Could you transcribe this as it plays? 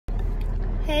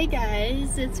Hey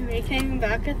guys, it's me coming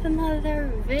back with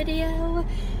another video,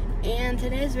 and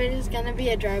today's video is gonna be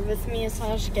a drive with me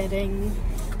 / getting,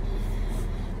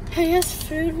 I guess,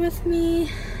 food with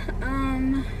me.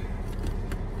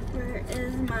 Where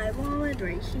is my wallet?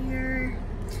 Right here.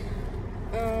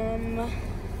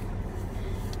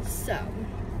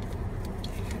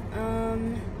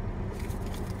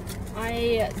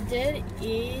 I did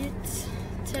eat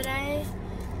today,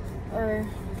 or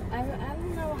I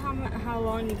don't know how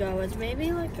long ago. It's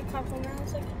maybe like a couple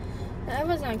minutes ago. It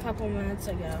wasn't a couple minutes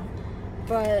ago,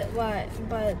 but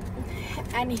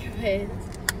anyways,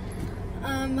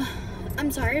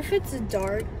 I'm sorry if it's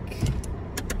dark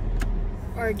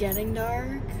or getting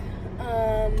dark.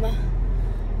 I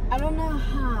don't know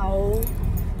how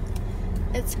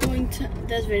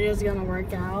this video is gonna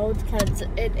work out, because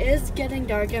it is getting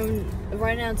dark and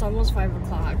right now it's almost 5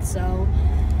 o'clock, so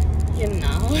you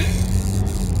know,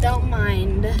 don't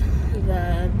mind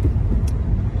the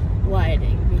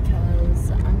lighting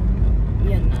because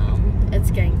you know,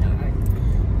 it's getting dark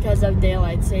because of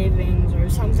daylight savings or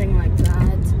something like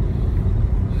that.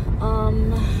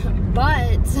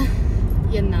 But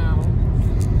you know,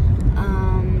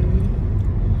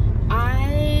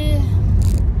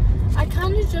 I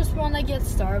kind of just want to get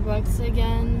Starbucks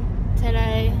again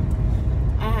today.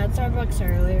 I had Starbucks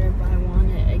earlier, but I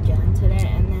want it again today.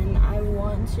 And then I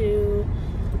want to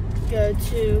go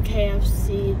to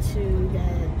KFC to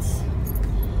get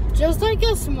just like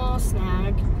a small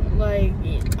snack. Like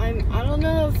I'm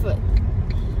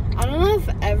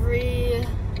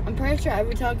pretty sure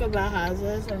every Taco Bell has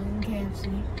this on KFC.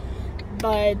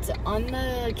 But on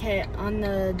the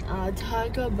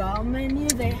Taco Bell menu,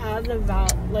 they have the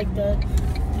value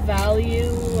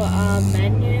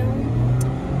menu,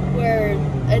 where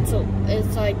it's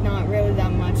like not really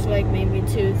that much, like maybe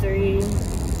 $2, $3,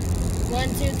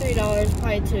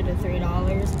 probably $2 to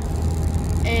 $3.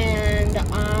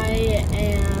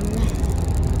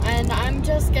 And I'm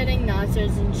just getting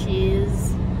nachos and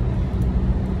cheese.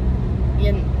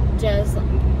 You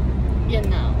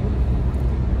know.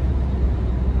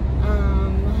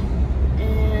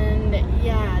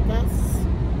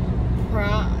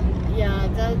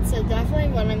 That's definitely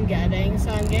what I'm getting. So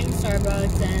I'm getting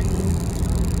Starbucks and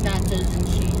nachos and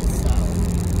cheese. So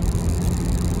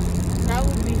that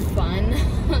would be fun.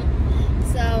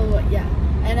 So yeah,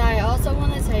 and I also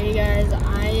want to tell you guys,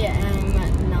 I am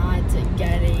not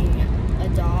getting a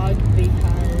dog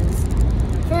because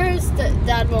first,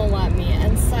 Dad won't let me,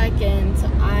 and second,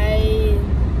 I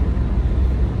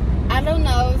don't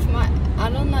know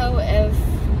if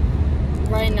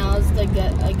right now is a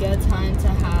good time to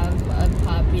have a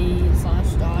puppy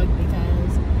 / dog,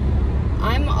 because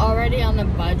I'm already on a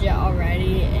budget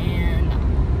already, and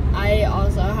I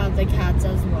also have the cats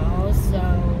as well. So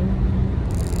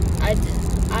I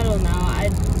don't know. I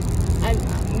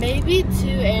maybe 2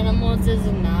 animals is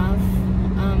enough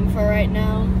for right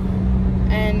now,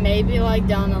 and maybe like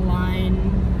down the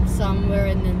line, somewhere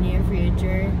in the near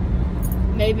future,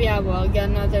 maybe I will get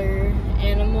another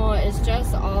animal. It's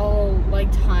just all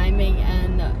like timing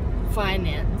and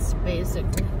finance,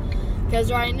 basically.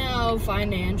 Because right now,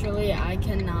 financially, I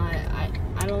cannot.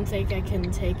 I don't think I can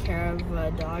take care of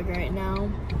a dog right now.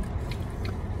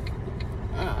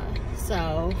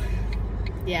 So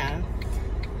yeah.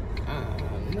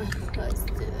 Let's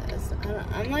do this.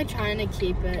 I'm like trying to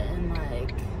keep it and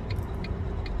like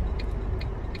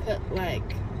put like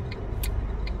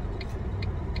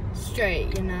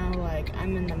straight, you know, like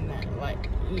I'm in the middle, like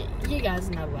you guys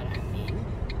know what I mean.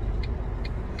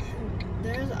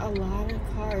 There's a lot of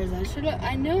cars. I should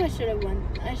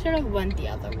have went the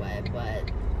other way,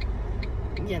 but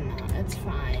you know, it's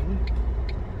fine.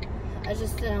 I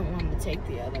just didn't want to take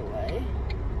the other way,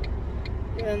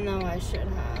 even though I should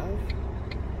have.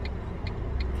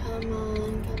 Come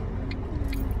on.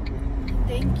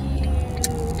 Thank you.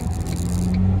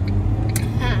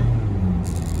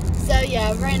 So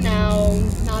yeah, right now,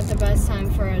 not the best time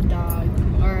for a dog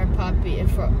or a puppy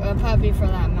for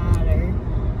that matter.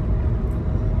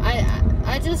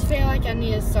 I just feel like I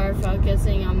need to start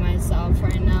focusing on myself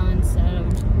right now instead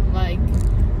of like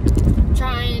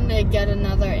trying to get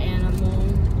another animal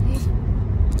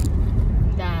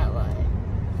that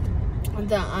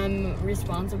I'm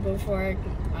responsible for.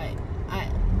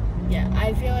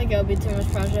 I feel like it'll be too much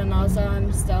pressure, and also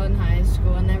I'm still in high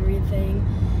school and everything,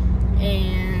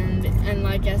 and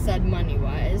like I said, money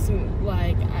wise,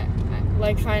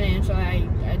 like financially,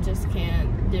 I just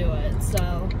can't do it.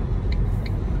 So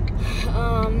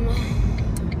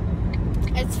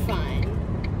it's fine.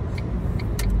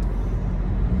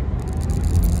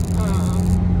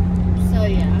 So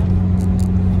yeah.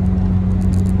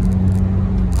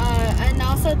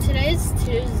 Also, today's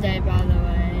Tuesday, by the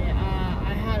way.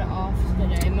 I had off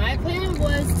today. My plan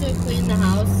was to clean the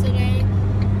house today.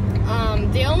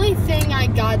 The only thing I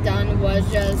got done was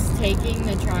just taking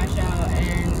the trash out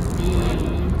and the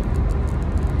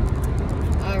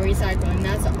recycling.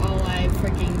 That's all I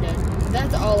freaking did.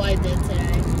 That's all I did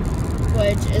today,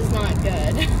 which is not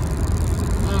good.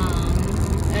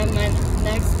 And my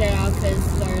next day off is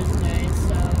Thursday,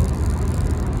 so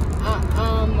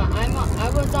I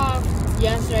was off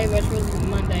yesterday, which was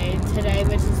Monday, today,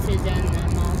 which is Tuesday, and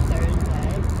I'm off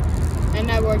Thursday.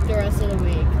 And I work the rest of the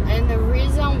week. And the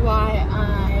reason why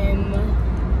I'm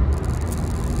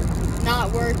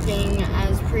not working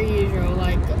as per usual,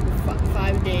 like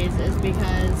 5 days, is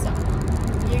because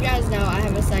you guys know I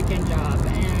have a second job,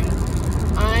 and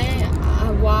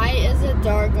why is it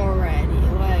dark already?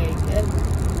 Like,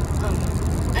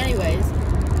 anyways,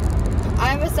 I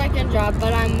have a second job,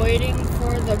 but I'm waiting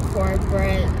for the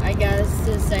corporate, I guess,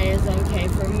 to say it's okay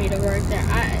for me to work there.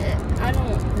 I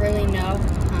don't really know.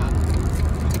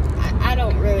 I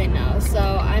don't really know. So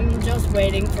I'm just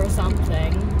waiting for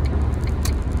something,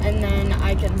 and then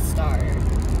I can start.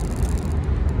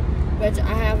 Which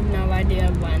I have no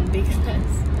idea when,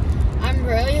 because I'm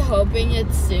really hoping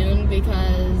it's soon,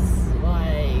 because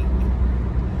like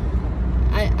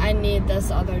I need this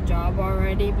other job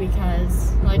already,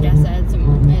 because like I said,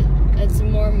 it's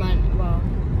more money. Well,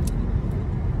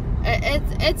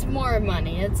 it's more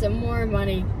money. It's more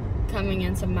money coming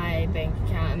into my bank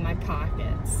account in my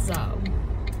pockets. So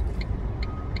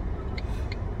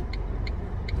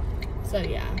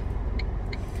yeah.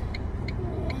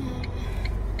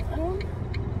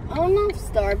 I don't know if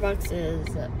Starbucks is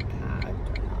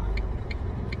packed or not.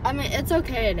 I mean, it's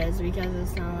okay it is, because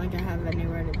it's not like I have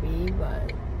anywhere to be,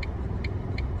 but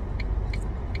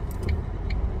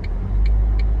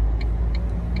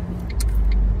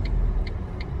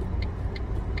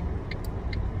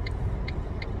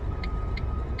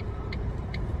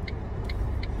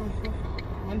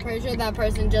I'm pretty sure that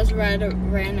person just ran a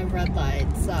red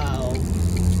light, so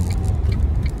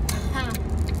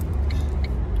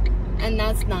and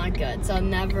that's not good. So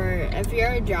never, if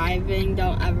you're driving,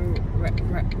 don't ever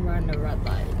run a red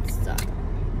light. So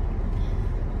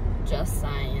just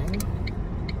saying.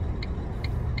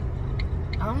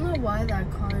 I don't know why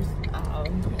that car's, oh,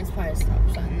 it's probably a stop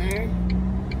sign there.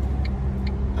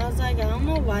 I was like, I don't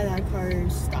know why that car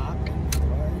is stopping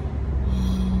for.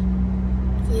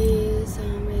 Please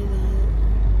tell me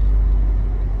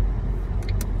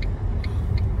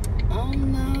that. Oh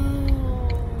no.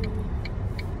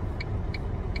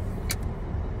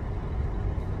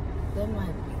 They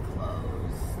might be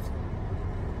closed.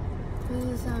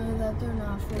 Please tell me that they're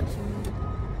not fixing.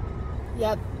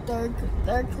 Yep,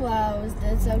 they're closed.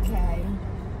 It's okay.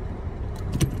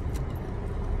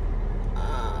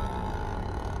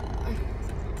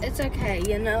 It's okay,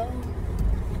 you know.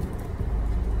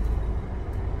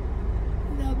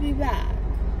 They'll be back.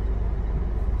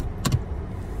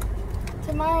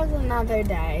 Tomorrow's another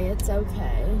day. It's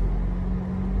okay.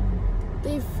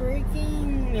 They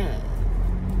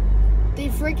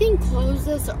freaking closed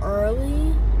this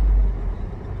early?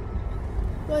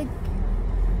 Like,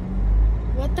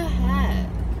 what the heck?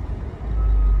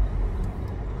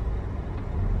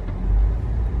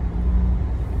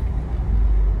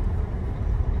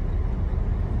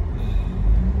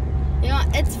 You know,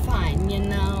 it's fine, you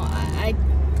know,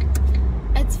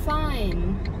 it's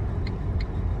fine.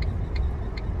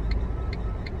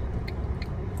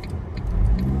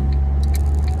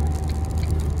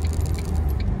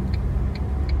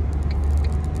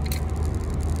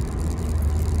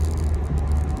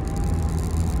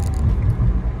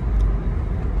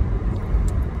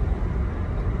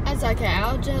 It's okay,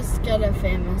 I'll just get a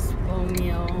famous bowl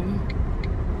meal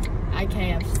at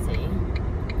KFC.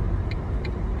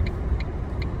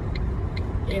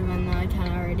 Even though I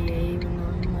can already eat, even though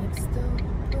I'm like still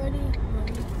pretty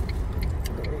hungry.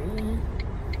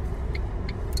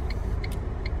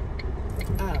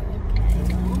 Oh, okay,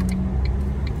 well.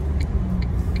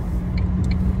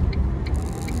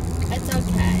 It's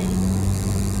okay.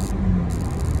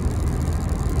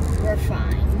 We're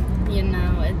fine. You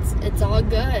know, it's all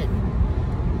good.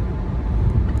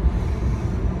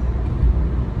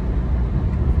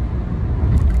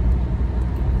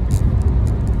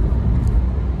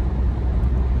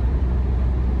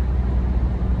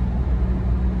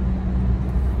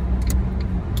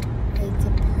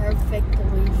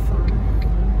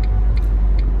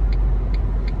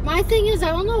 My thing is,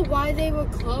 I don't know why they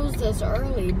would close this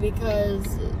early, because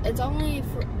it's only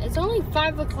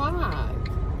 5 o'clock.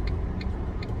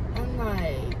 I'm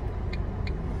like,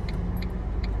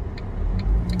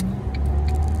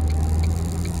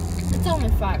 it's only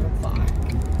 5 o'clock.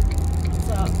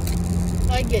 So,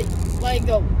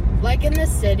 like in the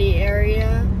city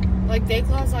area, like they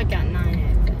close like at 9,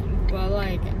 I think. But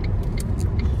like,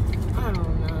 I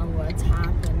don't know what's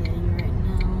happening right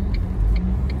now.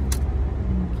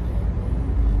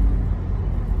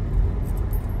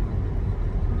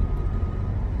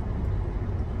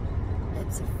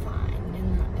 It's fine,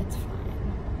 it's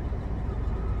fine.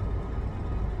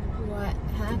 What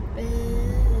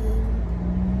happened?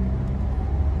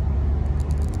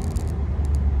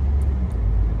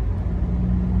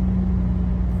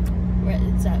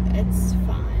 It's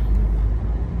fine.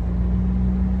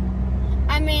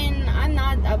 I mean, I'm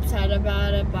not upset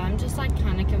about it, but I'm just like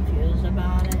kind of confused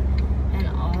about it. And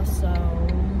also,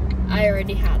 I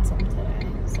already had some today,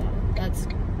 so that's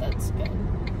good.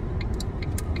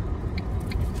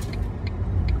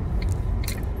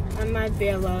 I might be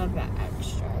a little bit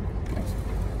extra.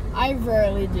 I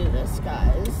rarely do this,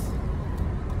 guys.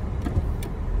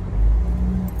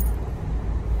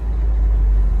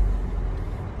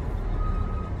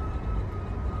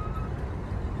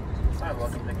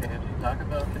 Welcome to KFC Taco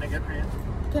Bell. Can I get for you?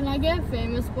 Can I get a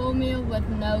famous bowl meal with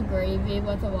no gravy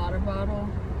with a water bottle?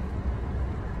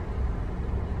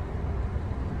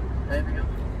 Anything else?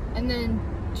 And then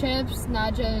chips,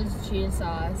 nachos, cheese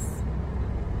sauce.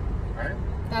 Alright.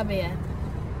 That'll be it.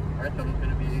 Alright, total's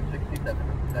gonna be $8.67.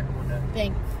 Second one down.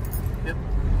 Thanks. Yep.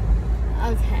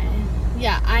 Okay.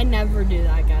 Yeah, I never do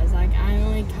that, guys. Like, I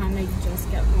only kind of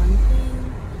just get one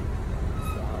thing.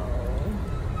 So,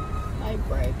 my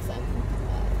breaks, I'm back.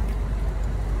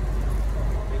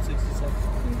 8.67.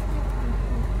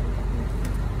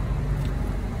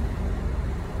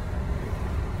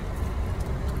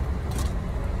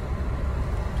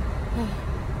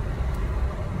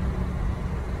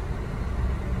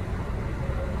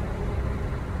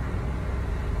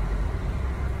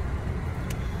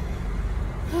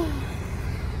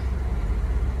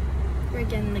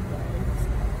 Freaking the goods.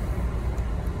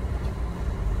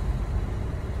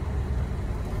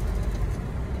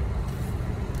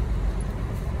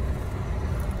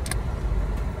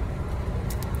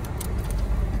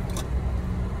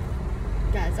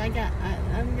 Guys, I'm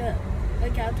gonna,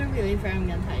 like, after we leave here, I'm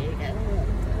gonna tell you guys.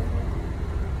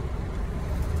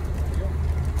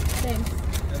 Thanks.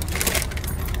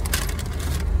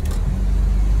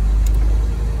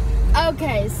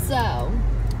 Okay, so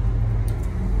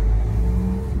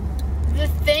the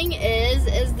thing is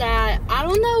that I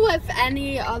don't know if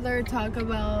any other Taco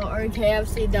Bell or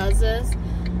KFC does this,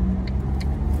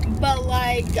 but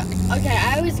like, okay,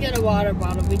 I always get a water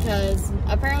bottle because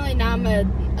apparently now I'm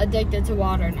addicted to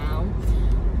water now.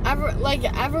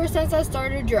 Ever since I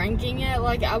started drinking it,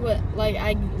 I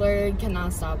literally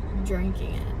cannot stop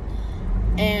drinking it.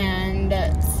 And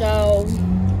so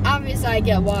obviously I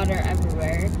get water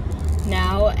everywhere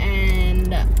now.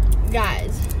 And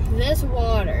guys, this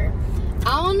water,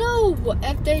 I don't know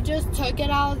if they just took it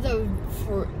out of the,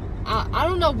 I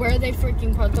don't know where they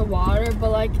freaking put the water, but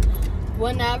like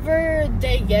whenever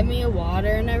they give me a water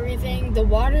and everything, the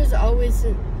water's always,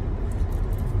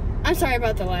 I'm sorry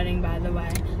about the lighting, by the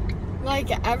way.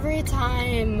 Like every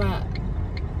time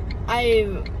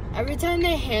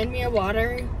they hand me a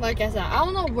water, like I said, I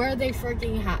don't know where they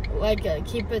freaking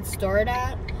keep it stored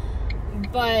at,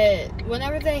 but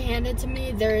whenever they hand it to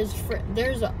me, there's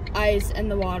ice in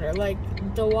the water. Like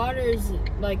the water's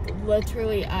like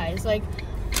literally ice. Like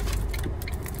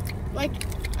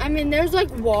I mean, there's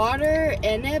like water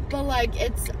in it, but like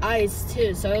it's ice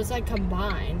too, so it's like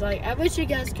combined. Like I wish you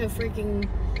guys could freaking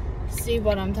see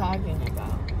what I'm talking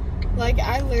about. Like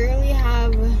I literally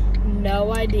have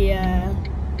no idea.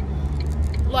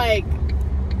 Like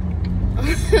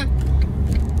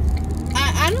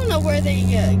I don't know where they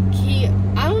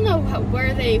I don't know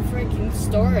where they freaking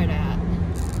store it at.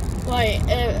 Like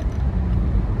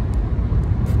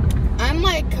I'm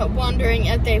like wondering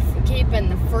if they keep in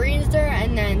the freezer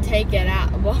and then take it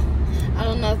out. Well, I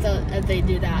don't know if they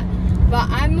do that, but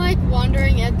I'm like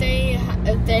wondering if they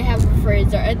have a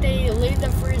freezer, if they leave the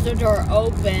freezer door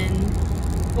open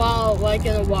while like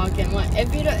in a walk-in. Like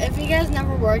if you guys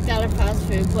never worked at a fast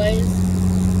food place,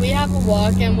 we have a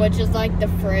walk-in, which is like the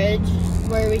fridge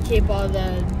where we keep all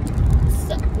the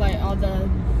stuff, like all the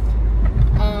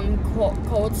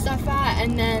cold stuff at,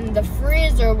 and then the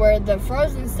freezer where the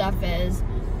frozen stuff is,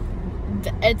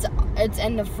 it's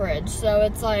in the fridge, so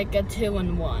it's like a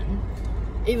 2-in-1.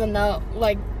 Even though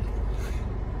like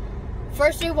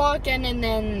first you walk in, and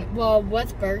then, well,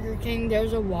 with Burger King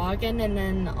there's a walk-in, and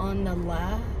then on the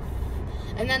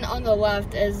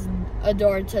left is a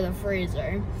door to the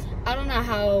freezer. I don't know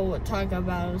how Taco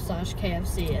Bell /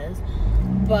 KFC is,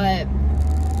 but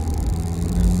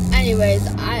anyways,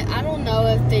 I don't know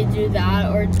if they do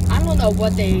that, or I don't know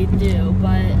what they do,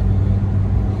 but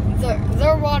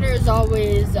their water is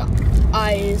always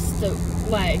iced,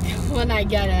 like, when I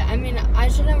get it. I mean, I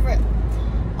shouldn't,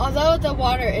 although the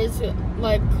water is,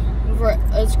 like,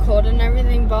 it's cold and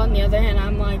everything, but on the other hand,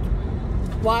 I'm like,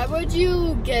 why would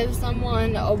you give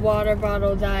someone a water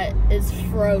bottle that is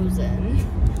frozen?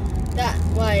 That,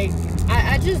 like,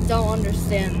 I just don't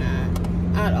understand that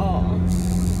at all.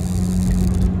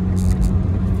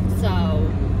 So,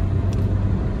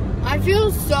 I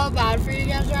feel so bad for you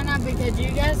guys right now because you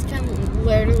guys can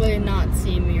literally not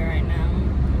see me right now.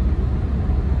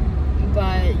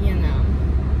 But, you know.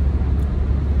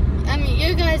 I mean,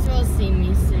 you guys will see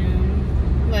me soon.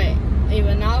 Like,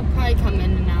 even I'll probably come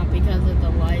in and out because of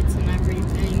the lights and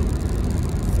everything.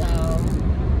 So,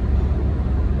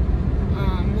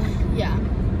 yeah.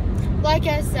 Like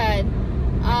I said,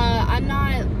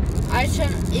 I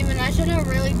shouldn't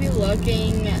really be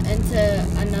looking into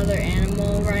another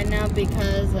animal right now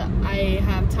because I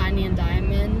have Tiny and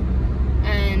Diamond,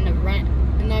 and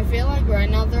I feel like right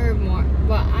now they're more,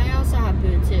 but I also have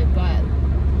Boo too, but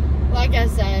like I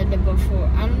said before,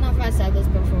 I don't know if I said this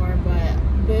before, but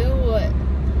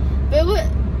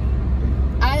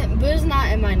Boo's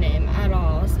not in my name at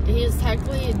all. He's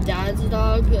technically Dad's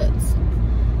dog.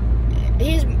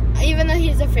 Even though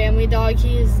he's a family dog,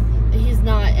 he's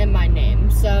not in my name.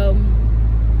 So,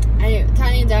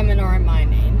 Tiny and Diamond are in my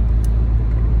name.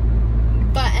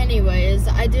 But anyways,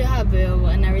 I do have Boo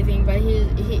and everything, but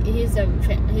he's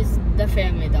the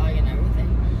family dog and everything.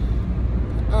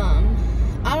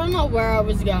 I don't know where I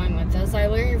was going with this. I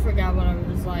literally forgot what I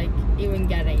was, like, even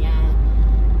getting at.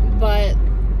 But,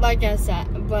 like I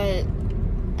said, but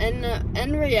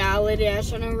in reality, I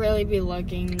shouldn't really be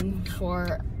looking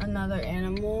for another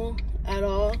animal at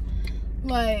all.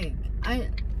 Like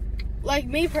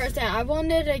me personally, I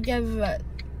wanted to give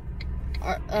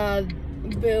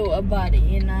Boo a buddy,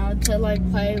 you know, to, like,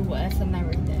 play with and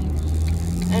everything.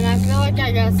 And I feel like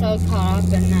I got so caught up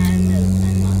in that,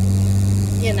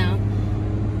 and you know.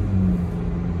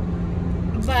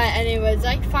 But anyways,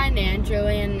 like,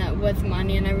 financially and with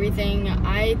money and everything,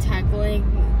 I technically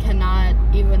cannot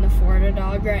even afford a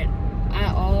dog right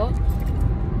at all.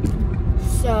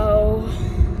 So,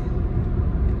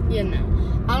 you know,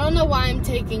 I don't know why I'm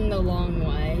taking the long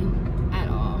way at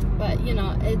all, but you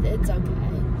know, it's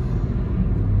okay.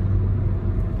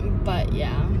 But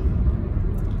yeah.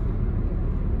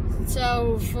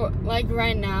 So for, like,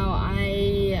 right now,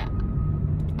 I'm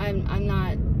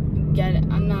not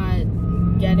getting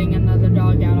another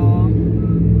dog at all.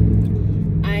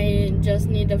 I just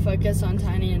need to focus on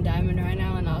Tiny and Diamond right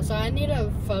now, and also I need to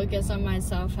focus on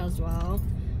myself as well.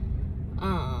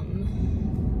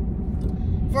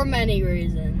 For many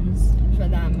reasons, for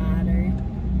that matter.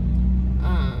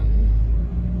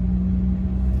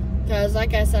 Because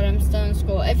like I said, I'm still in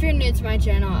school. If you're new to my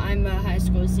channel, I'm a high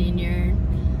school senior.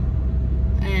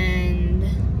 And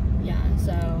yeah,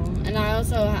 so, and I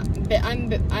also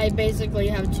I basically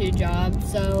have 2 jobs,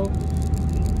 so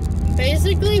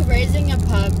basically raising a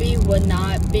puppy would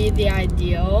not be the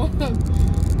ideal.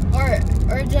 or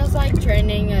just like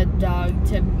training a dog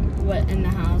to what in the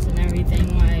house and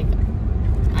everything. Like,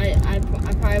 I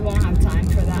probably won't have time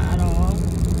for that at all.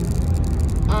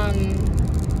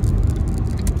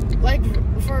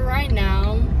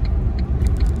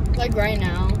 Like right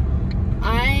now,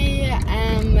 I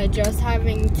am just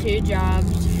having 2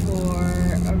 jobs for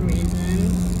a reason.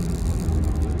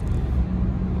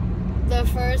 The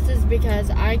first is because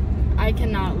I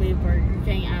cannot leave Burger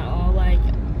King at all. Like,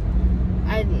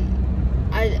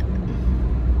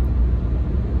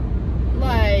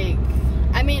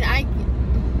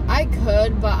 I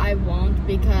could, but I won't,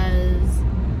 because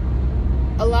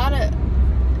a lot of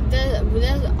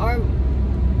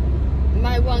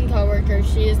my one coworker,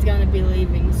 she is gonna be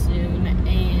leaving soon,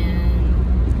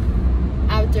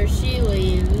 and after she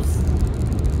leaves,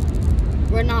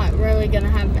 we're not really gonna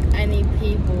have any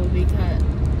people, because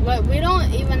we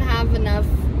don't even have enough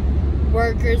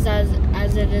workers as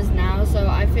it is now. So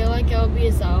I feel like it would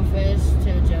be selfish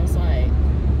to just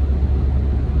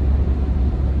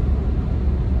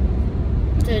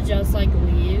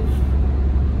leave.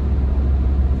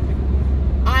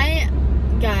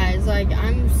 Guys, like,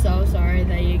 I'm so sorry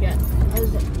that you get,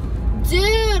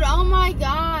 dude, oh my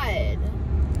god,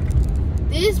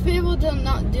 these people do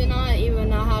not even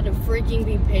know how to freaking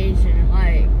be patient.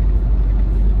 Like,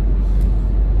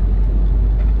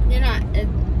 you know,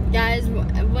 guys,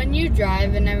 when you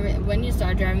drive and when you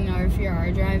start driving, or if you are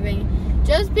driving,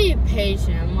 just be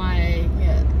patient. Like,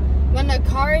 'Cause, when the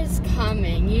car is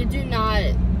coming, you do not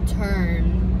turn. Like, I probably won't have time for that at all. Like, when the car is coming, you do not turn.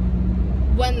 Like,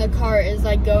 when the car is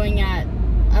like going at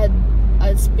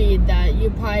a speed that you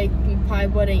probably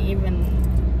wouldn't even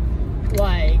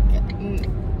like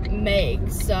make.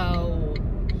 So,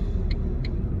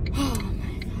 oh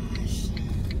my gosh,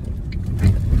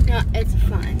 no, it's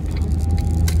fine.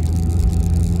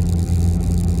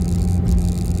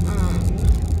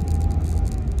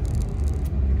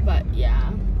 But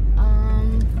yeah,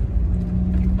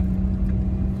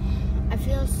 I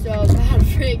feel so bad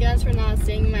for you guys for not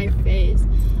seeing my face.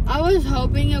 I was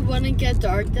hoping it wouldn't get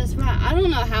dark this fast. I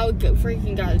don't know how it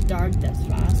freaking got dark this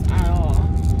fast at all.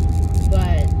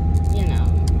 But, you know,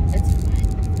 it's fine.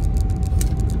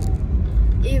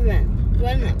 Even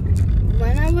when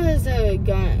I was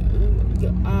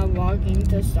walking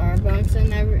to Starbucks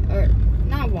and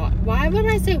why would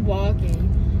I say walking?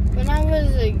 When I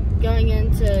was going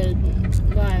into,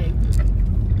 like,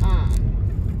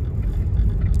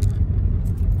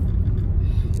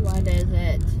 what is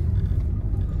it?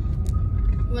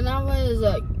 When I was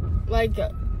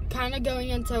kind of going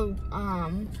into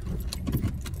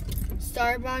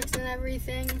Starbucks and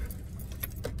everything,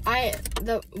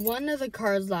 one of the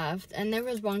cars left, and there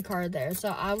was one car there. So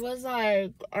I was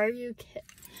like, "Are you kidding?"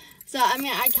 So I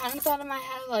mean, I kind of thought in my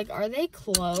head like, "Are they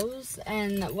closed?"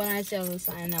 And when I saw the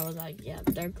sign, I was like, "Yeah,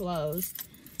 they're closed."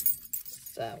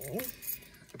 So.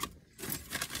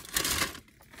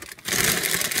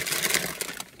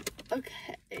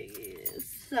 Okay,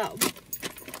 so.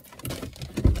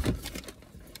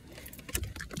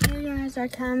 You guys are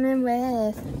coming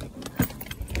with.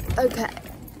 Okay.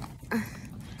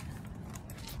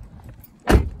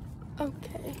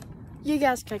 Okay. You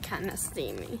guys could kind of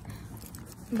see me.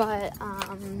 But,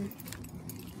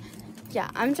 yeah,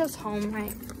 I'm just home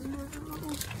right now.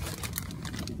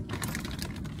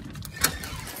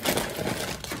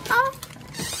 Oh.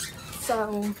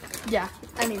 So, yeah,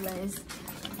 anyways.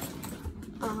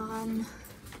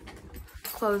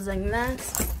 Closing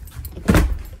this.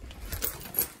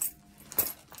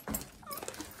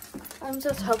 I'm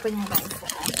just hoping it won't fall.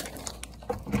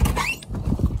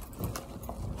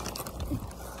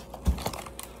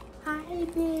 Hi,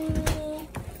 baby.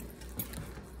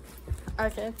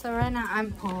 Okay, so right now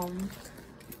I'm home.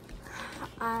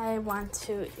 I want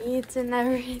to eat and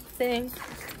everything.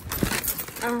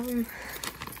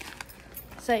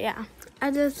 So yeah,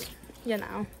 I just, you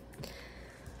know,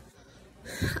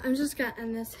 I'm just gonna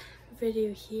end this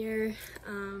video here.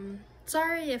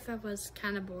 Sorry if it was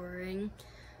kind of boring.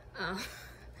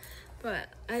 But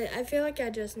I feel like I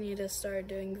just need to start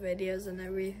doing videos and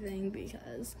everything,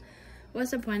 because what's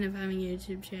the point of having a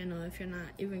YouTube channel if you're not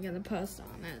even gonna post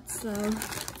on it? So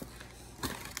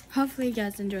hopefully you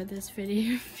guys enjoyed this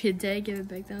video. If you did, give it a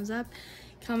big thumbs up,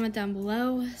 comment down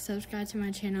below, subscribe to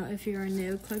my channel if you are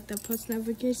new, click the post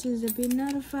notifications to be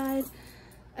notified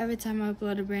every time I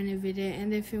upload a brand new video.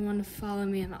 And if you want to follow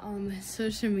me on all my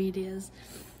social medias,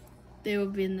 they will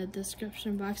be in the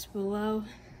description box below.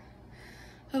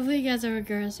 Hopefully you guys have a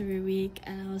great rest of your week,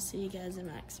 and I will see you guys in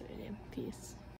the next video. Peace.